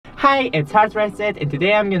Hi, it's HardReset, and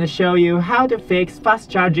today I'm gonna show you how to fix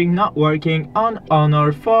fast charging not working on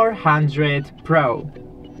Honor 400 Pro.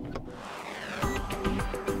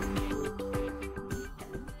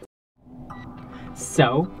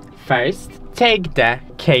 So, first, take the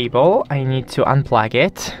cable. I need to unplug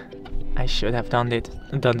it. I should have done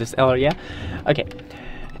this earlier. Okay,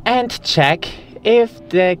 and check if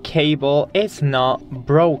the cable is not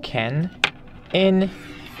broken in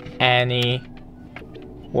any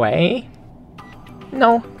way.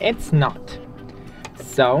 No, it's not.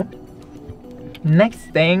 So next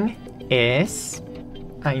thing is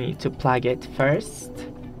I need to plug it first.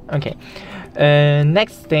 Okay,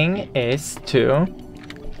 next thing is to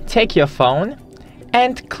take your phone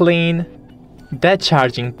and clean the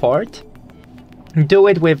charging port. Do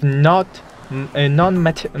it with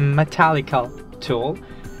non-metallical tool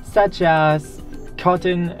such as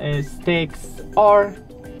cotton sticks or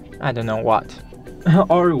I don't know what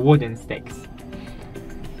or wooden sticks.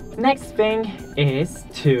 Next thing is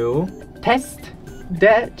to test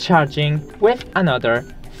the charging with another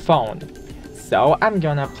phone. So I'm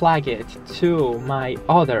gonna plug it to my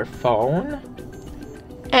other phone,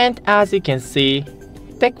 and as you can see,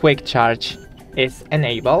 the quick charge is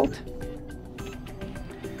enabled.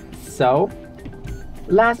 So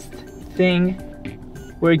last thing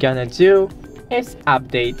we're gonna do is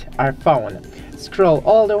update our phone. Scroll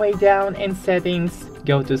all the way down in settings,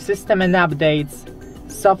 go to system and updates,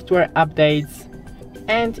 software updates,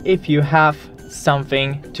 and if you have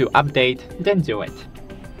something to update, then do it.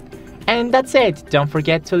 And that's it. Don't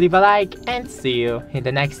forget to leave a like and see you in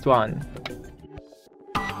the next one.